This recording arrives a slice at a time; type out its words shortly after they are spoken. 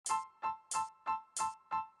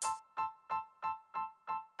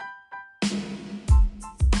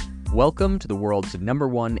Welcome to the world's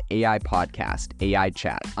 #1 AI podcast, AI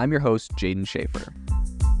Chat. I'm your host, Jaden Schaefer.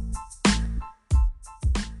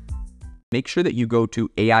 Make sure that you go to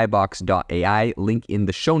aibox.ai, link in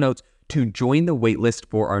the show notes, to join the waitlist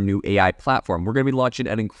for our new AI platform. We're going to be launching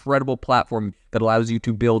an incredible platform that allows you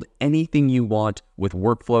to build anything you want with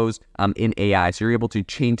workflows in AI. So you're able to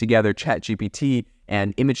chain together ChatGPT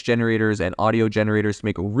and image generators and audio generators to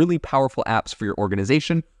make really powerful apps for your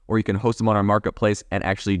organization, or you can host them on our marketplace and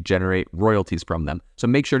actually generate royalties from them. So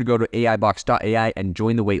make sure to go to aibox.ai and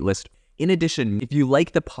join the waitlist. In addition, if you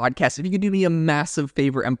like the podcast, if you could do me a massive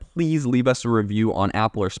favor and please leave us a review on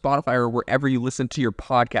Apple or Spotify or wherever you listen to your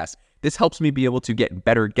podcast. This helps me be able to get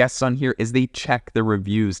better guests on here as they check the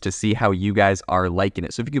reviews to see how you guys are liking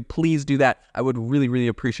it. So if you could please do that, I would really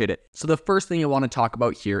appreciate it. So the first thing I want to talk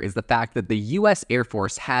about here is the fact that the US Air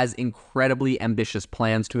Force has incredibly ambitious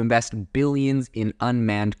plans to invest billions in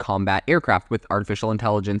unmanned combat aircraft with artificial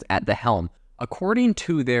intelligence at the helm. According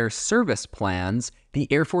to their service plans, the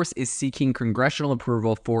Air Force is seeking congressional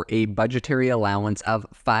approval for a budgetary allowance of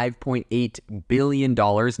 $5.8 billion.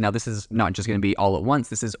 Now, this is not just going to be all at once.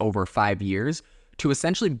 This is over 5 years to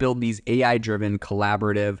essentially build these AI-driven,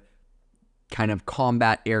 collaborative kind of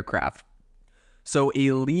combat aircraft. So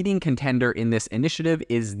a leading contender in this initiative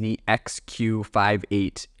is the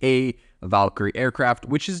XQ-58A Valkyrie aircraft,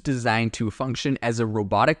 which is designed to function as a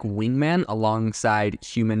robotic wingman alongside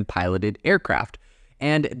human-piloted aircraft.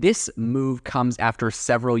 And this move comes after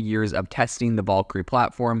several years of testing the Valkyrie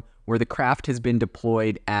platform, where the craft has been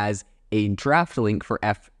deployed as a draft link for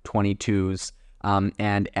F-22s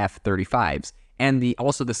and F-35s, and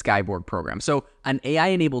also the Skyborg program. So an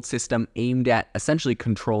AI-enabled system aimed at essentially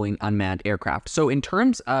controlling unmanned aircraft. So in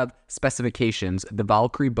terms of specifications, the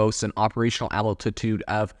Valkyrie boasts an operational altitude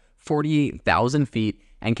of 48,000 feet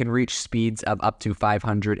and can reach speeds of up to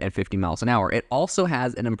 550 miles an hour. It also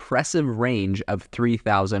has an impressive range of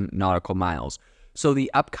 3,000 nautical miles. So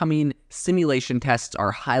the upcoming simulation tests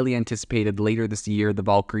are highly anticipated. Later this year, the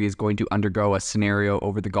Valkyrie is going to undergo a scenario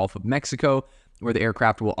over the Gulf of Mexico where the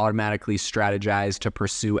aircraft will automatically strategize to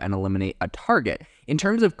pursue and eliminate a target. In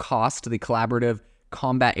terms of cost, the collaborative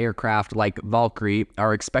combat aircraft like Valkyrie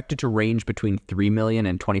are expected to range between $3 million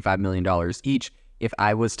and $25 million each. If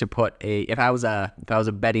I was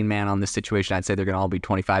a betting man on this situation, I'd say they're going to all be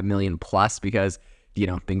 25 million plus, because,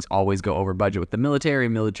 things always go over budget with the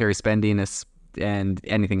military spending and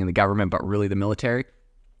anything in the government, but really the military.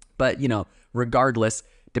 But, regardless,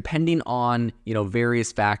 depending on,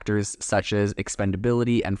 various factors such as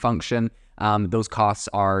expendability and function, those costs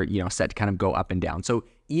are, set to kind of go up and down. So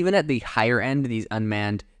even at the higher end, these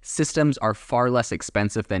unmanned systems are far less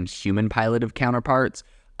expensive than human piloted counterparts,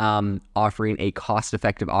 offering a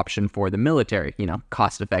cost-effective option for the military.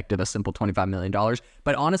 Cost-effective, a simple $25 million.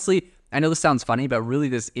 But honestly, I know this sounds funny, but really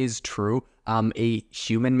this is true. A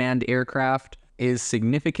human-manned aircraft is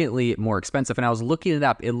significantly more expensive. And I was looking it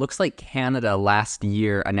up. It looks like Canada last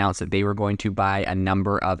year announced that they were going to buy a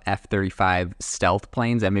number of F-35 stealth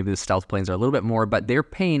planes, and maybe the stealth planes are a little bit more, but they're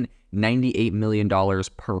paying $98 million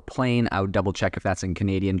per plane. I would double check if that's in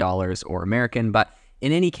Canadian dollars or American, but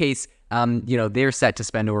in any case, they're set to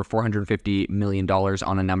spend over $450 million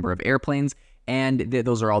on a number of airplanes, and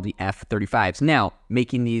those are all the F-35s. Now,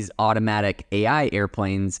 making these automatic AI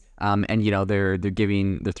airplanes, and they're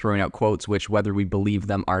throwing out quotes, which, whether we believe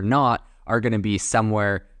them or not, are going to be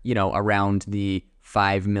somewhere, around the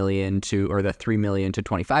 $5 million or the $3 million to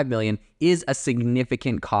 $25 million, is a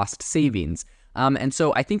significant cost savings. And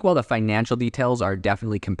so I think while the financial details are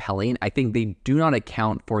definitely compelling, I think they do not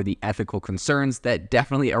account for the ethical concerns that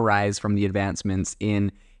definitely arise from the advancements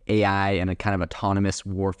in AI and a kind of autonomous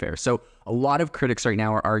warfare. So a lot of critics right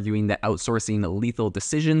now are arguing that outsourcing lethal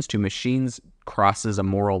decisions to machines crosses a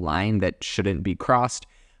moral line that shouldn't be crossed.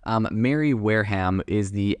 Mary Wareham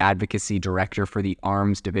is the advocacy director for the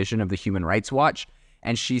Arms Division of the Human Rights Watch,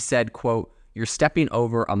 and she said, quote, "You're stepping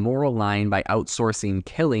over a moral line by outsourcing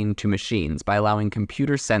killing to machines, by allowing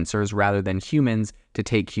computer sensors rather than humans to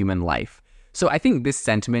take human life." So I think this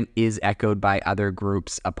sentiment is echoed by other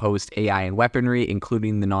groups opposed to AI and weaponry,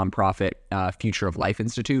 including the nonprofit Future of Life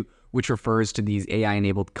Institute, which refers to these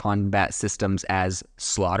AI-enabled combat systems as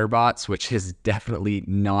slaughter bots, which is definitely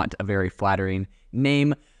not a very flattering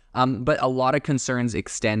name. But a lot of concerns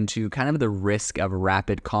extend to kind of the risk of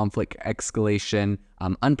rapid conflict escalation,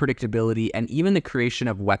 unpredictability, and even the creation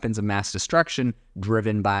of weapons of mass destruction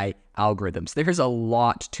driven by algorithms. There's a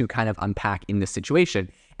lot to kind of unpack in this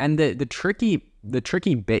situation. And the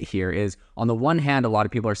tricky bit here is, on the one hand, a lot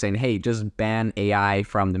of people are saying, hey, just ban AI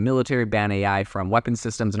from the military, ban AI from weapon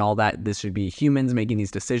systems and all that. This should be humans making these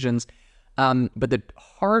decisions. But the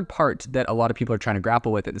hard part that a lot of people are trying to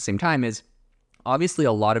grapple with at the same time is obviously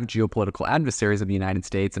a lot of geopolitical adversaries of the United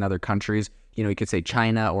States and other countries, you could say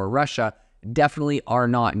China or Russia, definitely are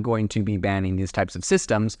not going to be banning these types of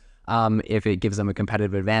systems if it gives them a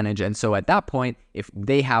competitive advantage. And so at that point, if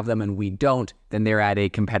they have them and we don't, then they're at a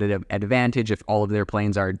competitive advantage if all of their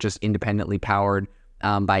planes are just independently powered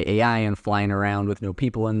by AI and flying around with no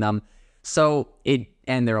people in them.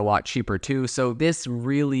 And they're a lot cheaper too. So this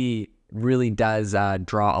really does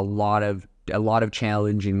draw a lot of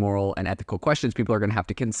challenging moral and ethical questions people are going to have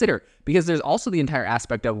to consider, because there's also the entire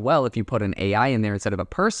aspect of, well, if you put an AI in there instead of a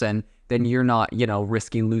person, then you're not,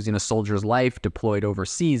 risking losing a soldier's life deployed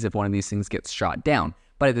overseas if one of these things gets shot down.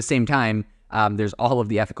 But at the same time, there's all of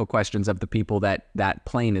the ethical questions of the people that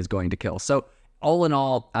plane is going to kill. So all in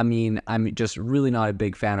all, I mean, I'm just really not a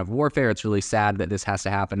big fan of warfare. It's really sad that this has to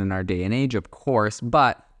happen in our day and age, of course,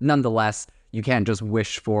 but nonetheless, you can't just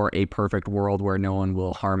wish for a perfect world where no one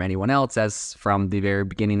will harm anyone else, as from the very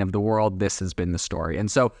beginning of the world, this has been the story.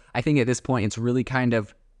 And so I think at this point, it's really kind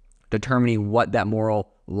of determining what that moral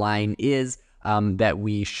line is that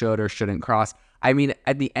we should or shouldn't cross. I mean,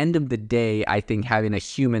 at the end of the day, I think having a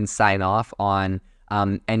human sign off on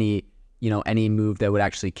any move that would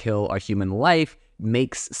actually kill a human life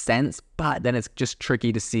makes sense, but then it's just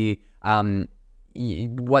tricky to see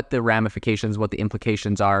what the ramifications, what the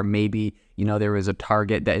implications are. Maybe, there was a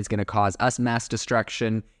target that is going to cause us mass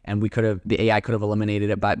destruction, and the AI could have eliminated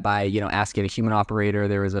it by asking a human operator.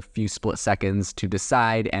 There was a few split seconds to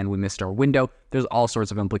decide, and we missed our window. There's all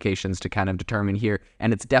sorts of implications to kind of determine here,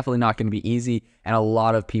 and it's definitely not going to be easy. And a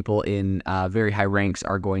lot of people in very high ranks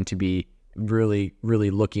are going to be really, really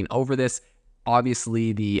looking over this.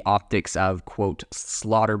 Obviously, the optics of, quote,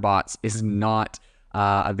 slaughter bots is not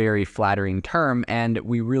a very flattering term, and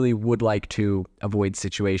we really would like to avoid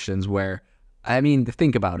situations where,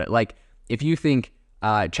 think about it. Like, if you think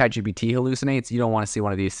ChatGPT hallucinates, you don't want to see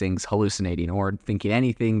one of these things hallucinating or thinking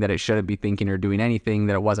anything that it shouldn't be thinking or doing anything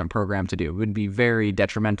that it wasn't programmed to do. It would be very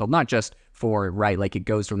detrimental, not just for, like it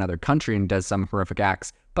goes to another country and does some horrific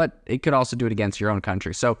acts, but it could also do it against your own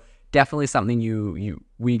country. So definitely something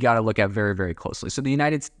we got to look at very, very closely. So the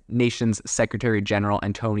United Nations Secretary General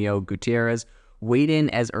Antonio Guterres weighed in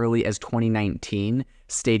as early as 2019,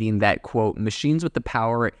 stating that, quote, machines with the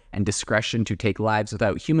power and discretion to take lives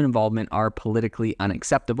without human involvement are politically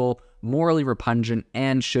unacceptable, morally repugnant,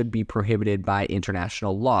 and should be prohibited by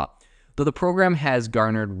international law. Though the program has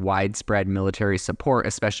garnered widespread military support,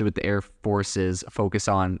 especially with the Air Force's focus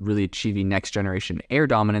on really achieving next-generation air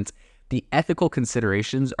dominance, the ethical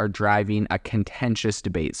considerations are driving a contentious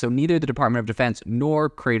debate. So neither the Department of Defense nor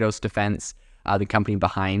Kratos Defense, the company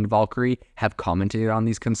behind Valkyrie, have commented on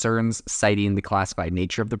these concerns, citing the classified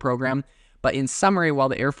nature of the program. But in summary, while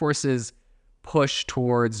the Air Force's push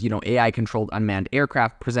towards, AI-controlled unmanned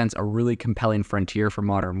aircraft presents a really compelling frontier for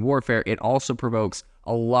modern warfare, it also provokes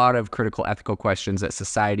a lot of critical ethical questions that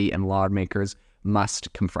society and lawmakers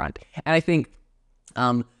must confront. And I think,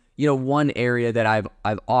 one area that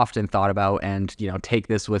I've often thought about, and take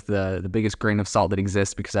this with the biggest grain of salt that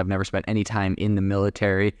exists, because I've never spent any time in the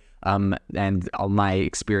military, and all my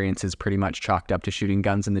experience is pretty much chalked up to shooting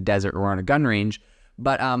guns in the desert or on a gun range.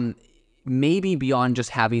 But maybe beyond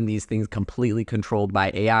just having these things completely controlled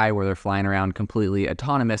by AI, where they're flying around completely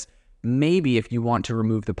autonomous, maybe if you want to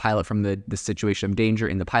remove the pilot from the situation of danger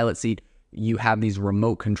in the pilot seat, you have these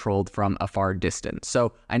remote controlled from a far distance.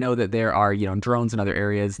 So I know that there are, drones in other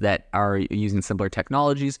areas that are using similar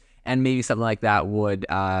technologies, and maybe something like that would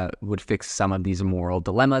fix some of these moral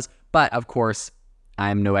dilemmas. But of course,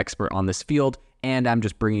 I'm no expert on this field, and I'm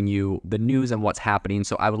just bringing you the news and what's happening.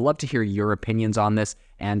 So I would love to hear your opinions on this.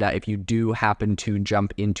 And if you do happen to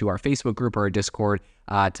jump into our Facebook group or our Discord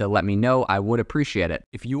to let me know, I would appreciate it.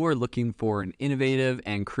 If you are looking for an innovative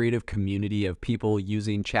and creative community of people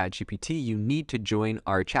using ChatGPT, you need to join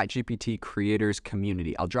our ChatGPT creators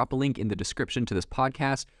community. I'll drop a link in the description to this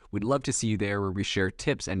podcast. We'd love to see you there, where we share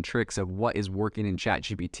tips and tricks of what is working in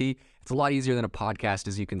ChatGPT. It's a lot easier than a podcast,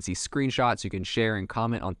 as you can see screenshots, you can share and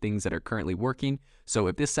comment on things that are currently working. So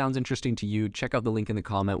if this sounds interesting to you, check out the link in the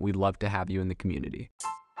comment. We'd love to have you in the community.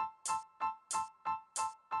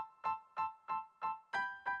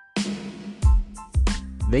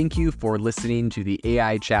 Thank you for listening to the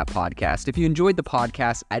AI Chat Podcast. If you enjoyed the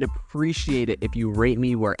podcast, I'd appreciate it if you rate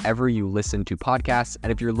me wherever you listen to podcasts.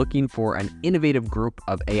 And if you're looking for an innovative group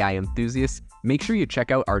of AI enthusiasts, make sure you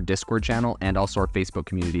check out our Discord channel and also our Facebook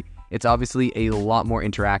community. It's obviously a lot more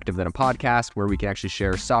interactive than a podcast, where we can actually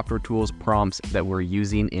share software tools, prompts that we're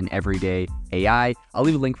using in everyday AI. I'll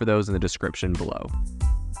leave a link for those in the description below.